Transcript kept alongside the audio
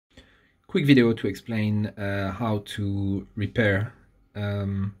quick video to explain how to repair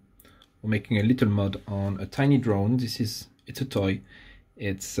or making a little mod on a tiny drone. It's a toy.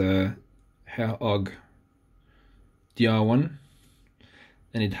 It's a AirHogs DR1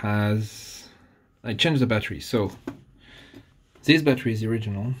 and I changed the battery. So this battery is the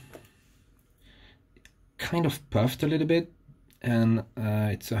original. It kind of puffed a little bit, and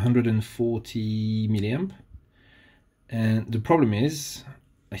it's 140 milliamp. And the problem is,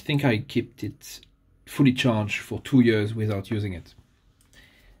 I think I kept it fully charged for 2 years without using it.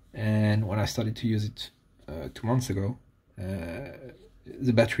 And when I started to use it 2 months ago,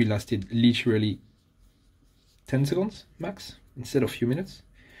 the battery lasted literally 10 seconds max instead of a few minutes.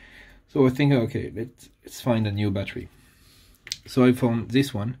 So I think, okay, let's find a new battery. So I found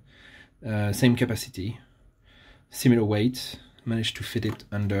this one, same capacity, similar weight, managed to fit it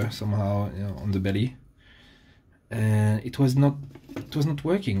under somehow, on the belly. And it was not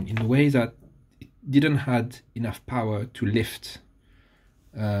working in the way that it didn't had enough power to lift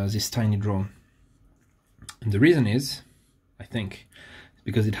this tiny drone. And the reason is, I think,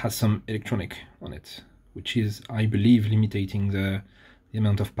 because it has some electronic on it, which is, I believe, limiting the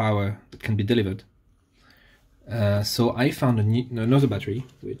amount of power that can be delivered. So I found another battery,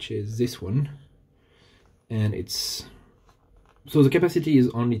 which is this one, and so the capacity is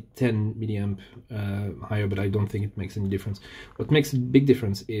only 10 milliamp higher, but I don't think it makes any difference. What makes a big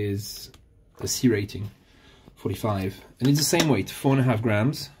difference is the C rating, 45, and it's the same weight, 4.5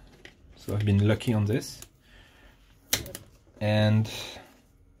 grams. So I've been lucky on this, and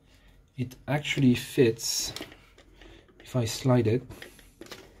it actually fits if I slide it,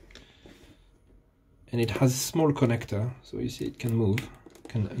 and it has a small connector, so you see it can move,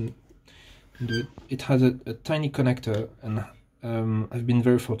 can do it. It has a tiny connector, and I've been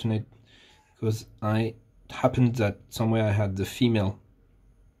very fortunate because it happened that somewhere I had the female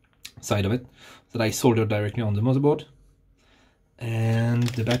side of it that I soldered directly on the motherboard, and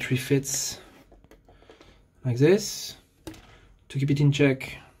the battery fits like this. To keep it in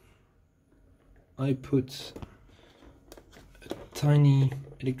check, I put a tiny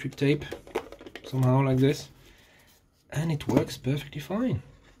electric tape somehow like this, and it works perfectly fine.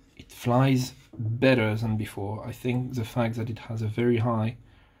 It flies better than before. I think the fact that it has a very high,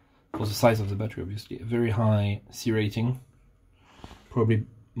 for the size of the battery obviously, a very high C rating, probably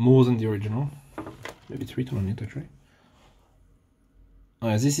more than the original. Maybe it's written on it actually.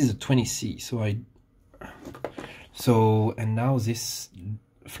 This is a 20C, and now this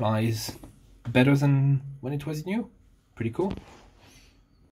flies better than when it was new. Pretty cool.